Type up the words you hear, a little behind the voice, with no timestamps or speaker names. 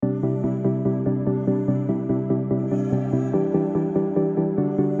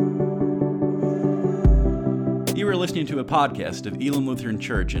listening to a podcast of Elim Lutheran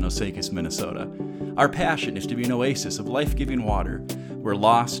Church in Osakis, Minnesota. Our passion is to be an oasis of life-giving water, where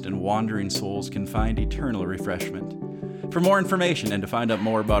lost and wandering souls can find eternal refreshment. For more information and to find out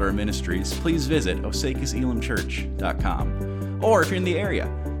more about our ministries, please visit osakiselimchurch.com. Or if you're in the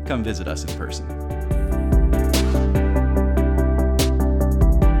area, come visit us in person.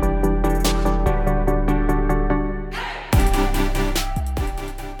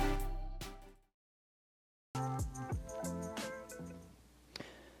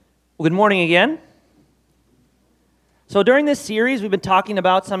 Well, good morning again. So during this series, we've been talking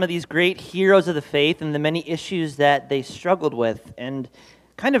about some of these great heroes of the faith and the many issues that they struggled with, and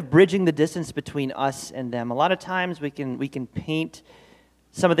kind of bridging the distance between us and them. A lot of times we can paint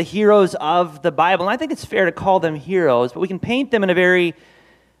some of the heroes of the Bible, and I think it's fair to call them heroes, but we can paint them in a very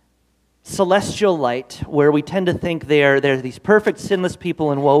celestial light, where we tend to think they're these perfect, sinless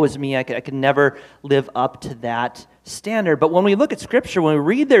people, and woe is me, I could never live up to that standard. But when we look at Scripture, when we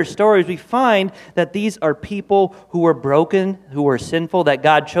read their stories, we find that these are people who were broken, who were sinful, that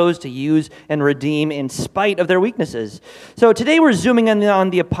God chose to use and redeem in spite of their weaknesses. So today we're zooming in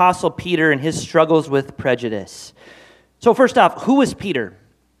on the Apostle Peter and his struggles with prejudice. So first off, who was Peter?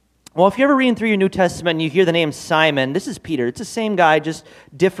 Well, if you're ever reading through your New Testament and you hear the name Simon, this is Peter. It's the same guy, just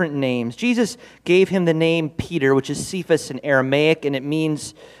different names. Jesus gave him the name Peter, which is Cephas in Aramaic, and it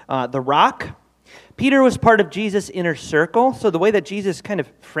means the rock. Peter was part of Jesus' inner circle. So the way that Jesus' kind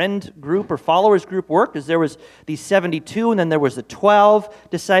of friend group or followers group worked is there was these 72, and then there was the 12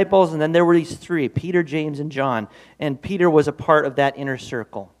 disciples, and then there were these three, Peter, James, and John. And Peter was a part of that inner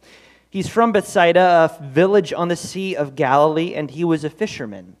circle. He's from Bethsaida, a village on the Sea of Galilee, and he was a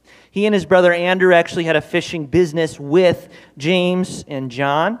fisherman. He and his brother Andrew actually had a fishing business with James and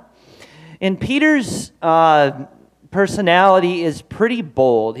John. And Peter's personality is pretty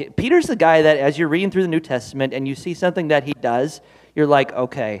bold. Peter's the guy that, as you're reading through the New Testament and you see something that he does, you're like,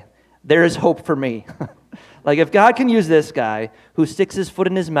 okay, there is hope for me. Like, if God can use this guy who sticks his foot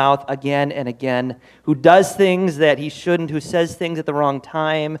in his mouth again and again, who does things that he shouldn't, who says things at the wrong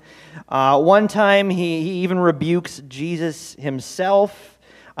time. One time, he even rebukes Jesus himself.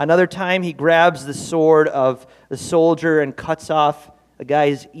 Another time, he grabs the sword of the soldier and cuts off a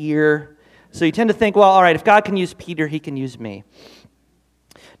guy's ear. So you tend to think, well, all right, if God can use Peter, he can use me.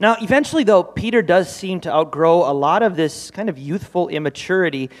 Now, eventually, though, Peter does seem to outgrow a lot of this kind of youthful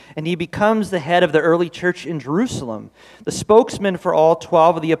immaturity, and he becomes the head of the early church in Jerusalem, the spokesman for all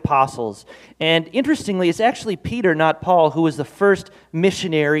 12 of the apostles. And interestingly, it's actually Peter, not Paul, who was the first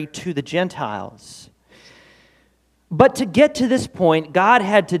missionary to the Gentiles. But to get to this point, God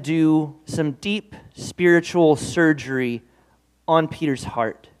had to do some deep spiritual surgery on Peter's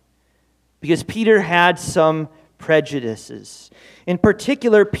heart, because Peter had some prejudices. In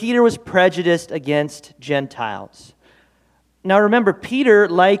particular, Peter was prejudiced against Gentiles. Now remember, Peter,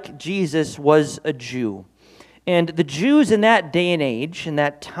 like Jesus, was a Jew. And the Jews in that day and age, in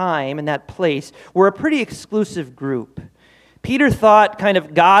that time, in that place, were a pretty exclusive group. Peter thought kind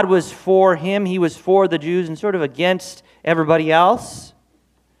of God was for him, he was for the Jews, and sort of against everybody else.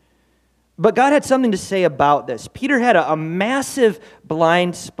 But God had something to say about this. Peter had a massive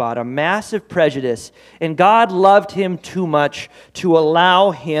blind spot, a massive prejudice, and God loved him too much to allow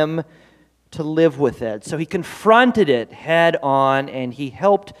him to live with it. So he confronted it head on, and he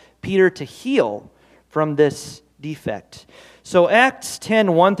helped Peter to heal from this defect. So Acts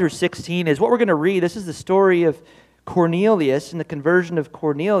 10, 1 through 16 is what we're going to read. This is the story of Cornelius and the conversion of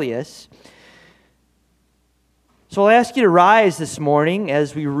Cornelius. So I'll ask you to rise this morning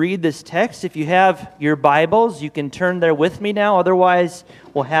as we read this text. If you have your Bibles, you can turn there with me now. Otherwise,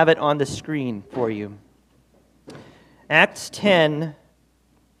 we'll have it on the screen for you. Acts 10,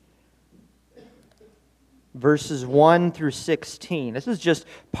 verses 1 through 16. This is just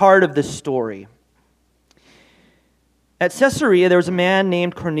part of the story. At Caesarea, there was a man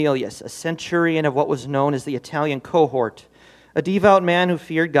named Cornelius, a centurion of what was known as the Italian cohort, a devout man who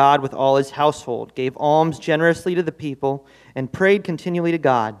feared God with all his household, gave alms generously to the people, and prayed continually to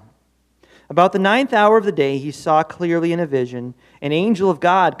God. About the 9th hour of the day, he saw clearly in a vision an angel of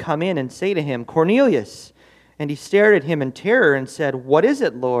God come in and say to him, "Cornelius." And he stared at him in terror and said, "What is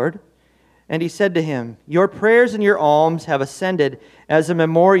it, Lord?" And he said to him, "Your prayers and your alms have ascended as a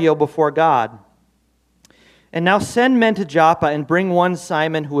memorial before God. And now send men to Joppa and bring one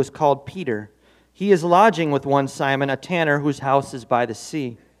Simon who is called Peter. He is lodging with one Simon, a tanner whose house is by the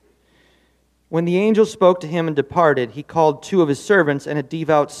sea." When the angel spoke to him and departed, he called 2 of his servants and a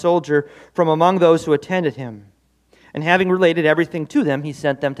devout soldier from among those who attended him. And having related everything to them, he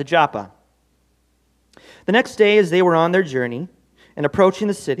sent them to Joppa. The next day, as they were on their journey and approaching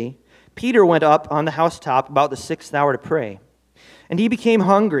the city, Peter went up on the housetop about the 6th hour to pray, and he became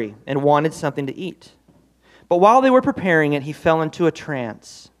hungry and wanted something to eat. But while they were preparing it, he fell into a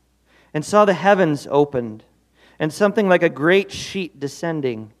trance and saw the heavens opened and something like a great sheet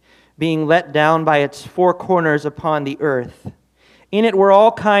descending, being let down by its four corners upon the earth. In it were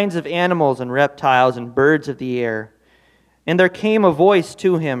all kinds of animals and reptiles and birds of the air. And there came a voice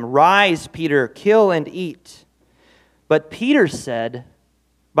to him, "Rise, Peter, kill and eat." But Peter said,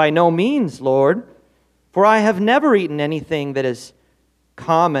 "By no means, Lord, for I have never eaten anything that is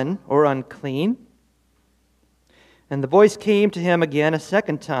common or unclean." And the voice came to him again a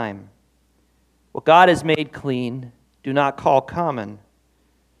second time, "What God has made clean, do not call common."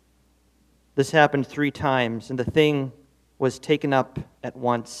 This happened 3 times, and the thing was taken up at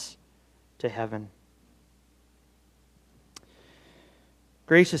once to heaven.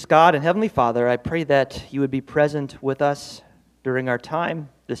 Gracious God and Heavenly Father, I pray that you would be present with us during our time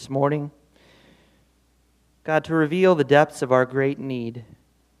this morning. God, to reveal the depths of our great need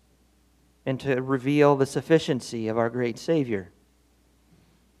and to reveal the sufficiency of our great Savior.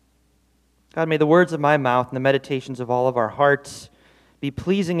 God, may the words of my mouth and the meditations of all of our hearts be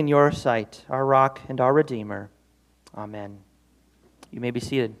pleasing in your sight, our rock and our Redeemer. Amen. You may be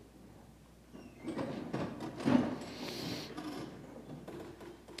seated.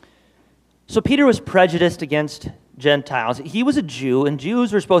 So Peter was prejudiced against Gentiles. He was a Jew, and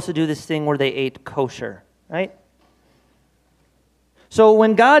Jews were supposed to do this thing where they ate kosher, right? So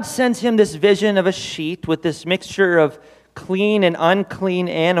when God sends him this vision of a sheet with this mixture of clean and unclean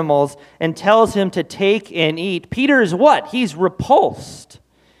animals and tells him to take and eat, Peter is what? He's repulsed.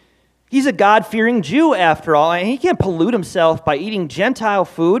 He's a God-fearing Jew, after all, and he can't pollute himself by eating Gentile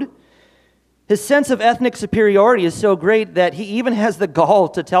food. His sense of ethnic superiority is so great that he even has the gall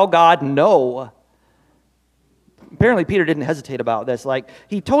to tell God no. Apparently, Peter didn't hesitate about this.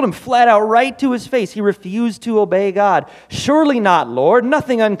 He told him flat out right to his face. He refused to obey God. "Surely not, Lord.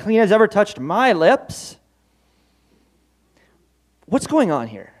 Nothing unclean has ever touched my lips." What's going on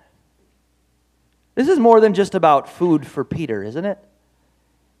here? This is more than just about food for Peter, isn't it?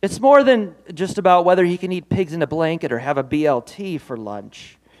 It's more than just about whether he can eat pigs in a blanket or have a BLT for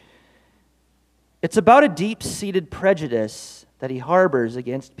lunch. It's about a deep-seated prejudice that he harbors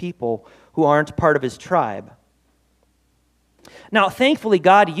against people who aren't part of his tribe. Now, thankfully,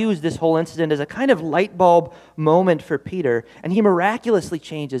 God used this whole incident as a kind of light bulb moment for Peter, and he miraculously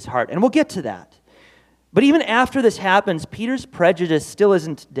changed his heart. And we'll get to that. But even after this happens, Peter's prejudice still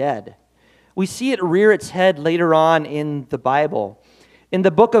isn't dead. We see it rear its head later on in the Bible. In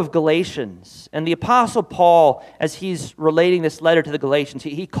the book of Galatians, and the Apostle Paul, as he's relating this letter to the Galatians,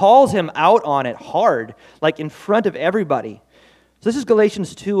 he calls him out on it hard, like in front of everybody. So this is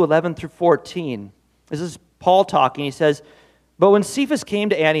Galatians 2:11 through 14. This is Paul talking. He says, "But when Cephas came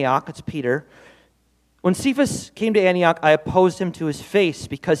to Antioch," it's Peter, "when Cephas came to Antioch, I opposed him to his face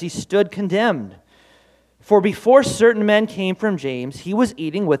because he stood condemned. For before certain men came from James, he was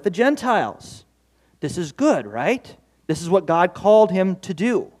eating with the Gentiles." This is good, right? This is what God called him to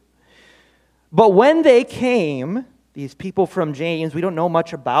do. "But when they came," these people from James, we don't know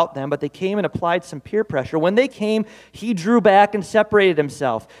much about them, but they came and applied some peer pressure. "When they came, he drew back and separated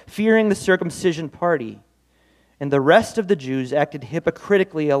himself, fearing the circumcision party. And the rest of the Jews acted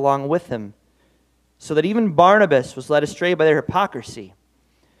hypocritically along with him, so that even Barnabas was led astray by their hypocrisy.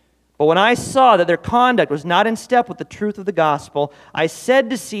 But when I saw that their conduct was not in step with the truth of the gospel, I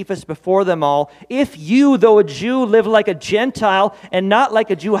said to Cephas before them all, 'If you, though a Jew, live like a Gentile and not like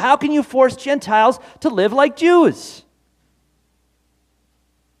a Jew, how can you force Gentiles to live like Jews?'"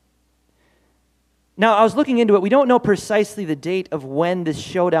 Now, I was looking into it. We don't know precisely the date of when this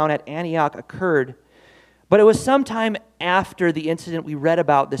showdown at Antioch occurred, but it was sometime after the incident we read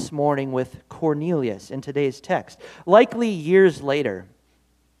about this morning with Cornelius in today's text, likely years later.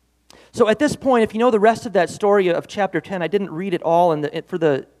 So at this point, if you know the rest of that story of chapter 10, I didn't read it all for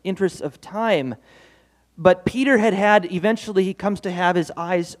the interest of time, but Peter eventually he comes to have his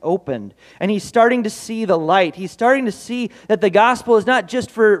eyes opened, and he's starting to see the light. He's starting to see that the gospel is not just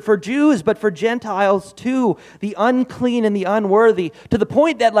for Jews, but for Gentiles too, the unclean and the unworthy, to the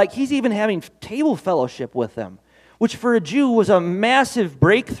point that he's even having table fellowship with them, which for a Jew was a massive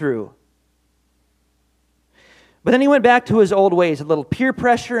breakthrough. But then he went back to his old ways. A little peer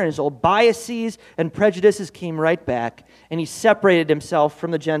pressure and his old biases and prejudices came right back, and he separated himself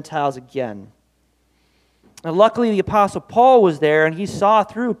from the Gentiles again. And luckily, the Apostle Paul was there, and he saw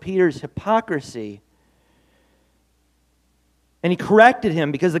through Peter's hypocrisy. And he corrected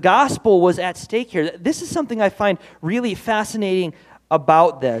him because the gospel was at stake here. This is something I find really fascinating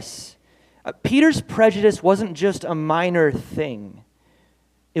about this. Peter's prejudice wasn't just a minor thing.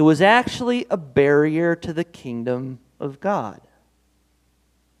 It was actually a barrier to the kingdom of God.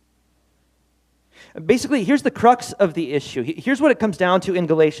 Basically, here's the crux of the issue. Here's what it comes down to in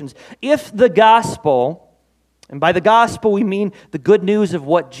Galatians. If the gospel, and by the gospel we mean the good news of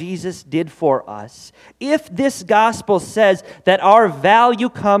what Jesus did for us, if this gospel says that our value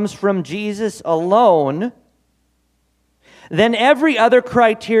comes from Jesus alone, then every other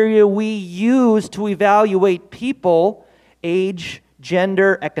criteria we use to evaluate people, age,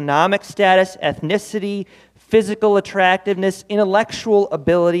 gender, economic status, ethnicity, physical attractiveness, intellectual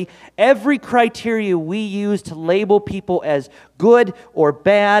ability, every criteria we use to label people as good or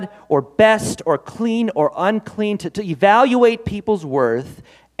bad or best or clean or unclean, to evaluate people's worth,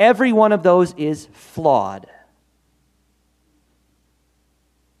 every one of those is flawed.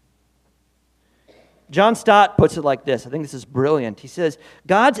 John Stott puts it like this. I think this is brilliant. He says,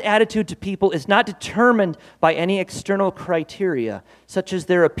 God's attitude to people is not determined by any external criteria, such as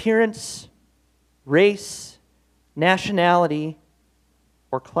their appearance, race, nationality,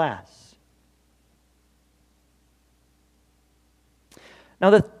 or class. Now,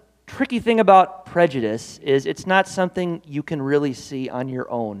 the tricky thing about prejudice is it's not something you can really see on your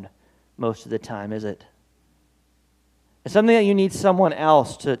own most of the time, is it? It's something that you need someone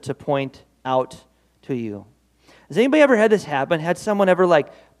else to point out to you. Has anybody ever had this happen? Had someone ever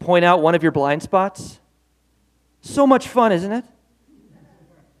point out one of your blind spots? So much fun, isn't it?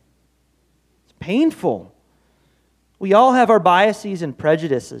 It's painful. We all have our biases and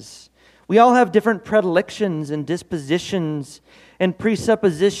prejudices. We all have different predilections and dispositions and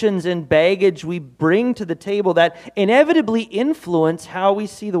presuppositions and baggage we bring to the table that inevitably influence how we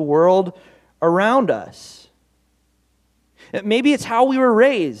see the world around us. Maybe it's how we were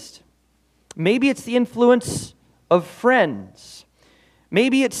raised. Maybe it's the influence of friends.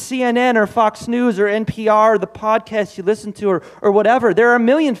 Maybe it's CNN or Fox News or NPR or the podcast you listen to or whatever. There are a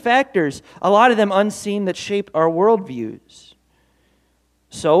million factors, a lot of them unseen, that shape our worldviews.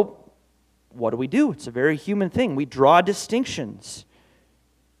 So, what do? It's a very human thing. We draw distinctions.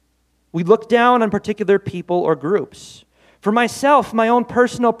 We look down on particular people or groups. For myself, my own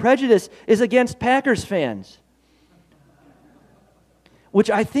personal prejudice is against Packers fans, which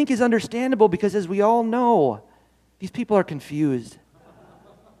I think is understandable because, as we all know, these people are confused.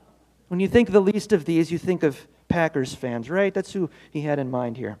 When you think of the least of these, you think of Packers fans, right? That's who he had in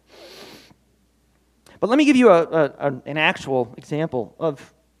mind here. But let me give you an actual example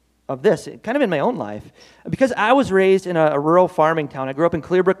of this, kind of in my own life. Because I was raised in a rural farming town. I grew up in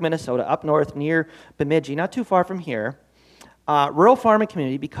Clearbrook, Minnesota, up north near Bemidji, not too far from here. Rural farming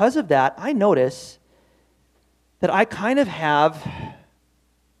community. Because of that, I notice that I kind of have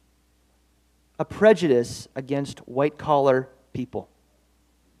a prejudice against white-collar people.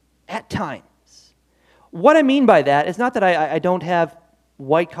 At times. What I mean by that is not that I don't have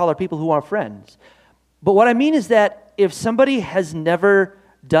white-collar people who are friends, but what I mean is that if somebody has never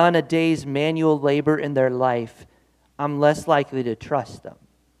done a day's manual labor in their life, I'm less likely to trust them.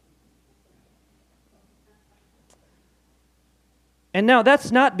 And now, that's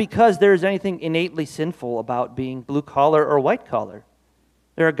not because there's anything innately sinful about being blue-collar or white-collar.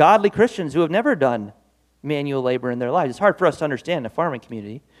 There are godly Christians who have never done manual labor in their lives. It's hard for us to understand in a farming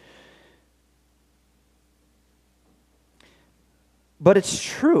community. But it's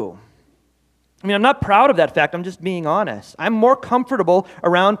true. I mean, I'm not proud of that fact. I'm just being honest. I'm more comfortable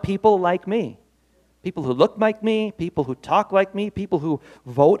around people like me. People who look like me, people who talk like me, people who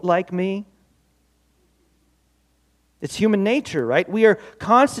vote like me. It's human nature, right? We are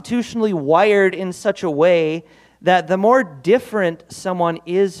constitutionally wired in such a way that the more different someone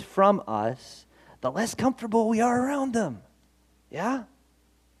is from us, the less comfortable we are around them. Yeah?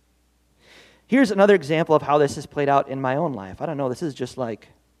 Here's another example of how this has played out in my own life. I don't know, this is just like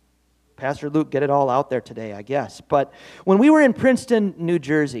Pastor Luke, get it all out there today, I guess. But when we were in Princeton, New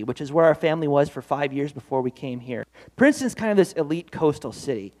Jersey, which is where our family was for 5 years before we came here, Princeton's kind of this elite coastal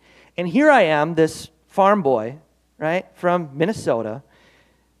city. And here I am, this farm boy, right, from Minnesota.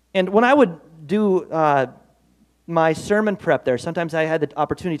 And when I would do my sermon prep there, sometimes I had the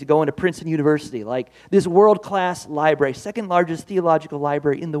opportunity to go into Princeton University, like this world-class library, second largest theological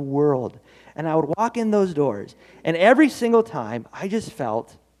library in the world. And I would walk in those doors, and every single time, I just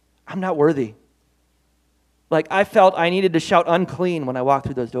felt, I'm not worthy. Like, I felt I needed to shout unclean when I walked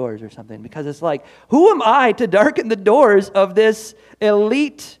through those doors or something, because it's like, who am I to darken the doors of this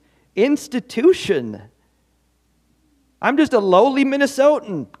elite institution? I'm just a lowly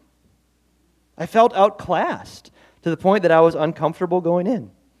Minnesotan. I felt outclassed to the point that I was uncomfortable going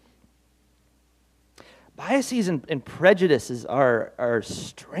in. Biases and prejudices are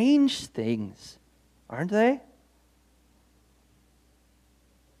strange things, aren't they?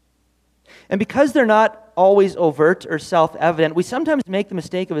 And because they're not always overt or self-evident, we sometimes make the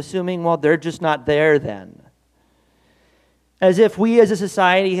mistake of assuming, well, they're just not there then. As if we as a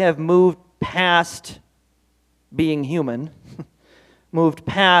society have moved past being human, moved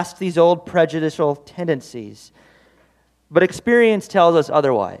past these old prejudicial tendencies. But experience tells us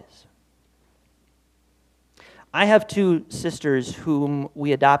otherwise. I have two sisters whom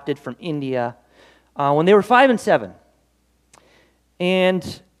we adopted from India when they were 5 and 7.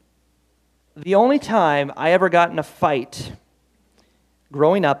 And the only time I ever got in a fight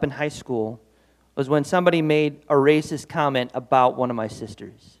growing up in high school was when somebody made a racist comment about one of my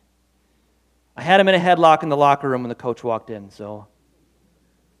sisters. I had him in a headlock in the locker room when the coach walked in, so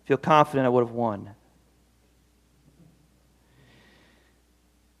I feel confident I would have won.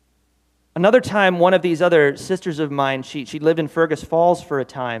 Another time, one of these other sisters of mine, she lived in Fergus Falls for a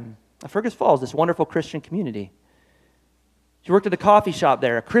time. Fergus Falls, this wonderful Christian community. She worked at a coffee shop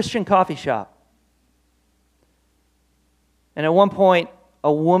there, a Christian coffee shop. And at one point,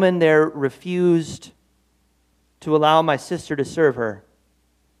 a woman there refused to allow my sister to serve her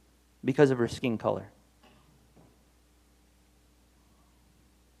because of her skin color.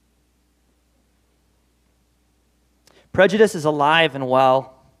 Prejudice is alive and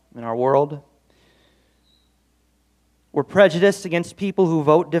well in our world. We're prejudiced against people who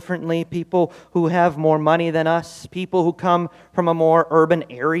vote differently, people who have more money than us, people who come from a more urban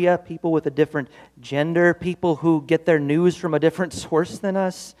area, people with a different gender, people who get their news from a different source than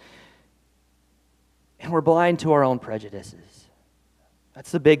us. And we're blind to our own prejudices.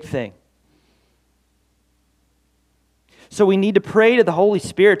 That's the big thing. So we need to pray to the Holy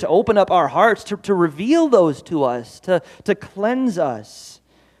Spirit to open up our hearts, to reveal those to us, to cleanse us.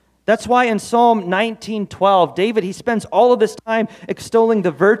 That's why in Psalm 19:12, David, he spends all of this time extolling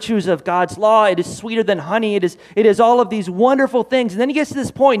the virtues of God's law. It is sweeter than honey. It is all of these wonderful things. And then he gets to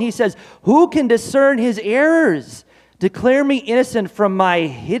this point, and he says, who can discern his errors? Declare me innocent from my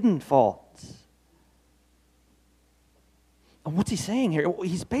hidden faults. And what's he saying here?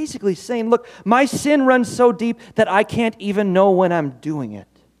 He's basically saying, look, my sin runs so deep that I can't even know when I'm doing it.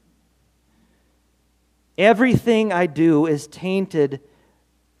 Everything I do is tainted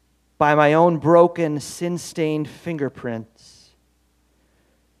by my own broken, sin-stained fingerprints,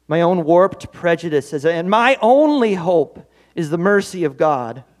 my own warped prejudices, and my only hope is the mercy of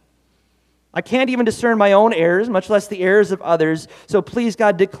God. I can't even discern my own errors, much less the errors of others. So please,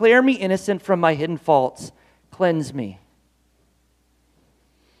 God, declare me innocent from my hidden faults. Cleanse me.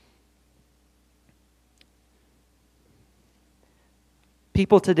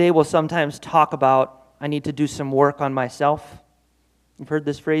 People today will sometimes talk about, I need to do some work on myself. You've heard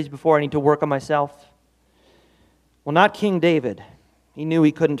this phrase before, I need to work on myself. Well, not King David. He knew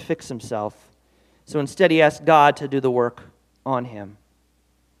he couldn't fix himself. So instead he asked God to do the work on him.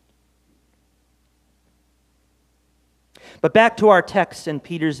 But back to our text and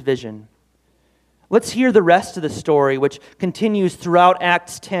Peter's vision. Let's hear the rest of the story, which continues throughout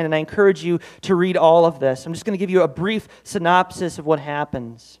Acts 10, and I encourage you to read all of this. I'm just going to give you a brief synopsis of what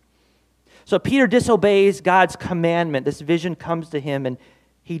happens. So Peter disobeys God's commandment. This vision comes to him, and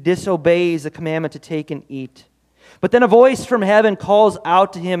he disobeys the commandment to take and eat. But then a voice from heaven calls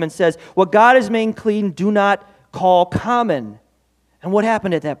out to him and says, what God has made clean, do not call common. And what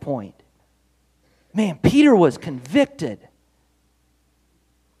happened at that point? Man, Peter was convicted.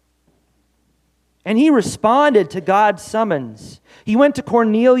 And he responded to God's summons. He went to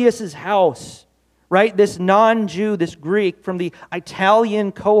Cornelius' house, right? This non-Jew, this Greek from the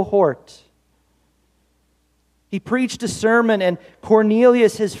Italian cohort. He preached a sermon, and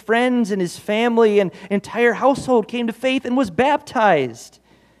Cornelius, his friends and his family and entire household came to faith and was baptized.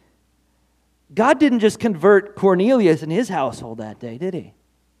 God didn't just convert Cornelius and his household that day, did he?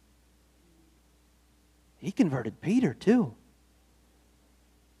 He converted Peter too.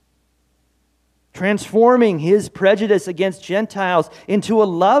 Transforming his prejudice against Gentiles into a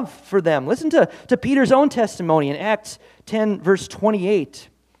love for them. Listen to Peter's own testimony in Acts 10, verse 28.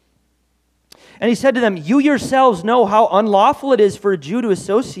 And he said to them, you yourselves know how unlawful it is for a Jew to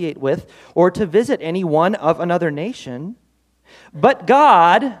associate with or to visit anyone of another nation. But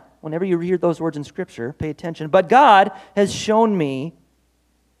God, whenever you hear those words in Scripture, pay attention. But God has shown me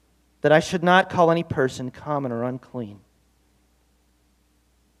that I should not call any person common or unclean.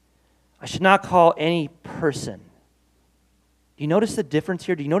 I should not call any person. Do you notice the difference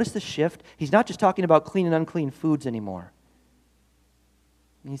here? Do you notice the shift? He's not just talking about clean and unclean foods anymore.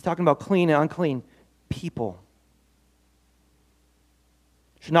 He's talking about clean and unclean people.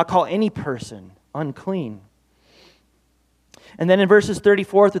 Should not call any person unclean. And then in verses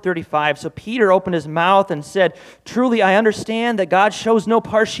 34 through 35, so Peter opened his mouth and said, "Truly I understand that God shows no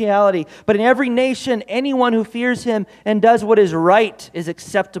partiality, but in every nation anyone who fears him and does what is right is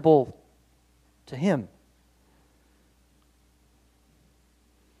acceptable to him."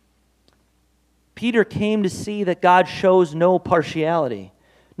 Peter came to see that God shows no partiality,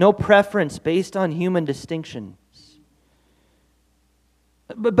 no preference based on human distinctions.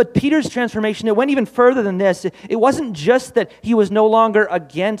 But Peter's transformation, it went even further than this. It wasn't just that he was no longer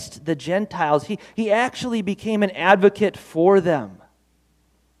against the Gentiles. He actually became an advocate for them,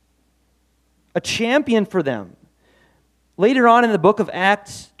 a champion for them. Later on in the book of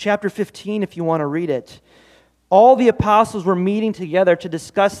Acts, chapter 15, if you want to read it, all the apostles were meeting together to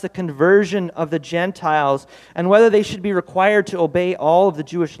discuss the conversion of the Gentiles and whether they should be required to obey all of the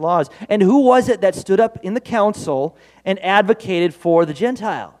Jewish laws. And who was it that stood up in the council and advocated for the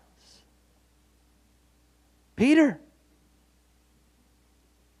Gentiles? Peter.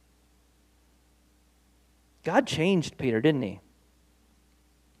 God changed Peter, didn't he?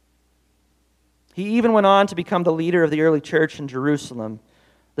 He even went on to become the leader of the early church in Jerusalem,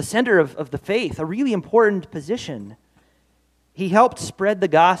 the center of the faith, a really important position. He helped spread the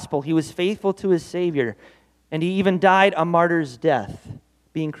gospel. He was faithful to his Savior, and he even died a martyr's death,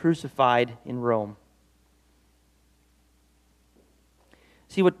 being crucified in Rome.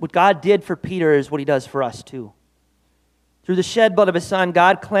 See, what God did for Peter is what he does for us too. Through the shed blood of his Son,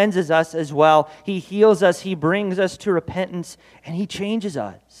 God cleanses us as well. He heals us, he brings us to repentance, and he changes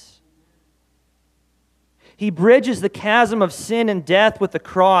us. He bridges the chasm of sin and death with the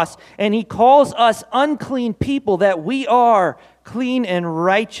cross, and he calls us unclean people that we are clean and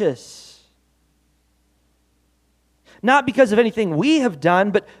righteous. Not because of anything we have done,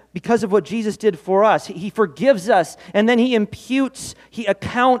 but because of what Jesus did for us. He forgives us, and then he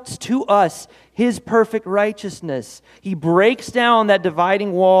accounts to us his perfect righteousness. He breaks down that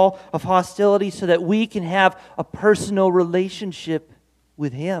dividing wall of hostility so that we can have a personal relationship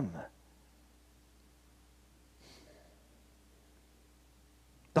with him.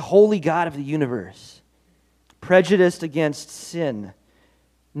 The holy God of the universe, prejudiced against sin,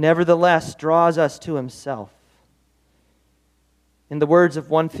 nevertheless draws us to himself. In the words of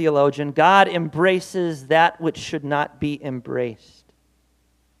one theologian, God embraces that which should not be embraced.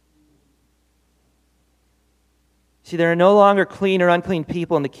 See, there are no longer clean or unclean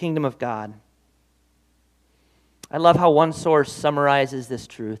people in the kingdom of God. I love how one source summarizes this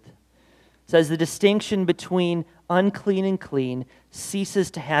truth. It says the distinction between unclean and clean ceases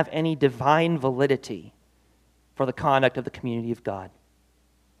to have any divine validity for the conduct of the community of God.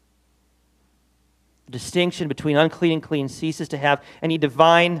 The distinction between unclean and clean ceases to have any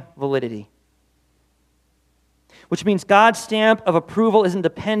divine validity. Which means God's stamp of approval isn't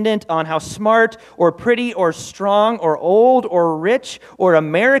dependent on how smart or pretty or strong or old or rich or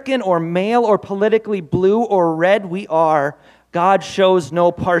American or male or politically blue or red we are. God shows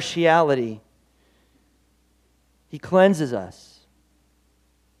no partiality. He cleanses us.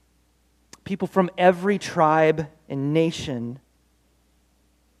 People from every tribe and nation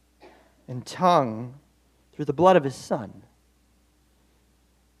and tongue through the blood of his Son.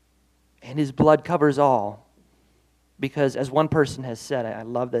 And his blood covers all. Because as one person has said, I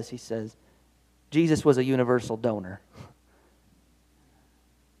love this, he says, Jesus was a universal donor.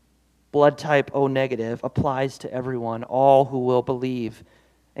 Blood type O negative applies to everyone, all who will believe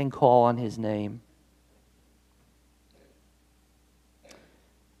and call on his name.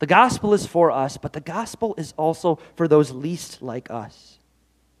 The gospel is for us, but the gospel is also for those least like us.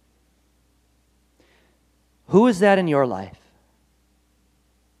 Who is that in your life?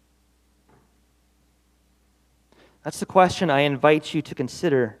 That's the question I invite you to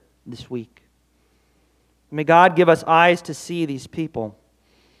consider this week. May God give us eyes to see these people,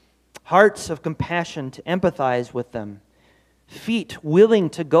 hearts of compassion to empathize with them, feet willing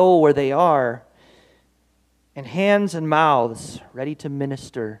to go where they are, and hands and mouths ready to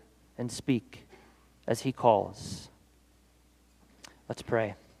minister and speak as he calls. Let's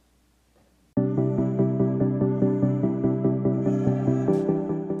pray.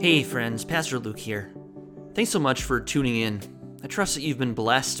 Hey friends, Pastor Luke here. Thanks so much for tuning in. I trust that you've been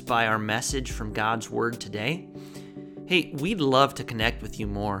blessed by our message from God's Word today. Hey, we'd love to connect with you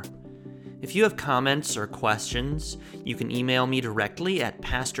more. If you have comments or questions, you can email me directly at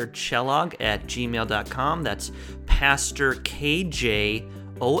pastorkjolhaug@gmail.com. That's Pastor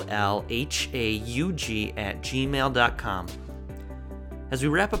KJOLHAUG@gmail.com. As we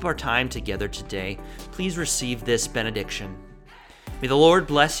wrap up our time together today, please receive this benediction. May the Lord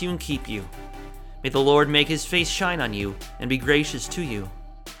bless you and keep you. May the Lord make his face shine on you and be gracious to you.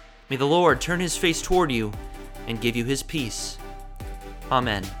 May the Lord turn his face toward you and give you his peace.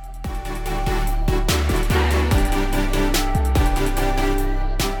 Amen.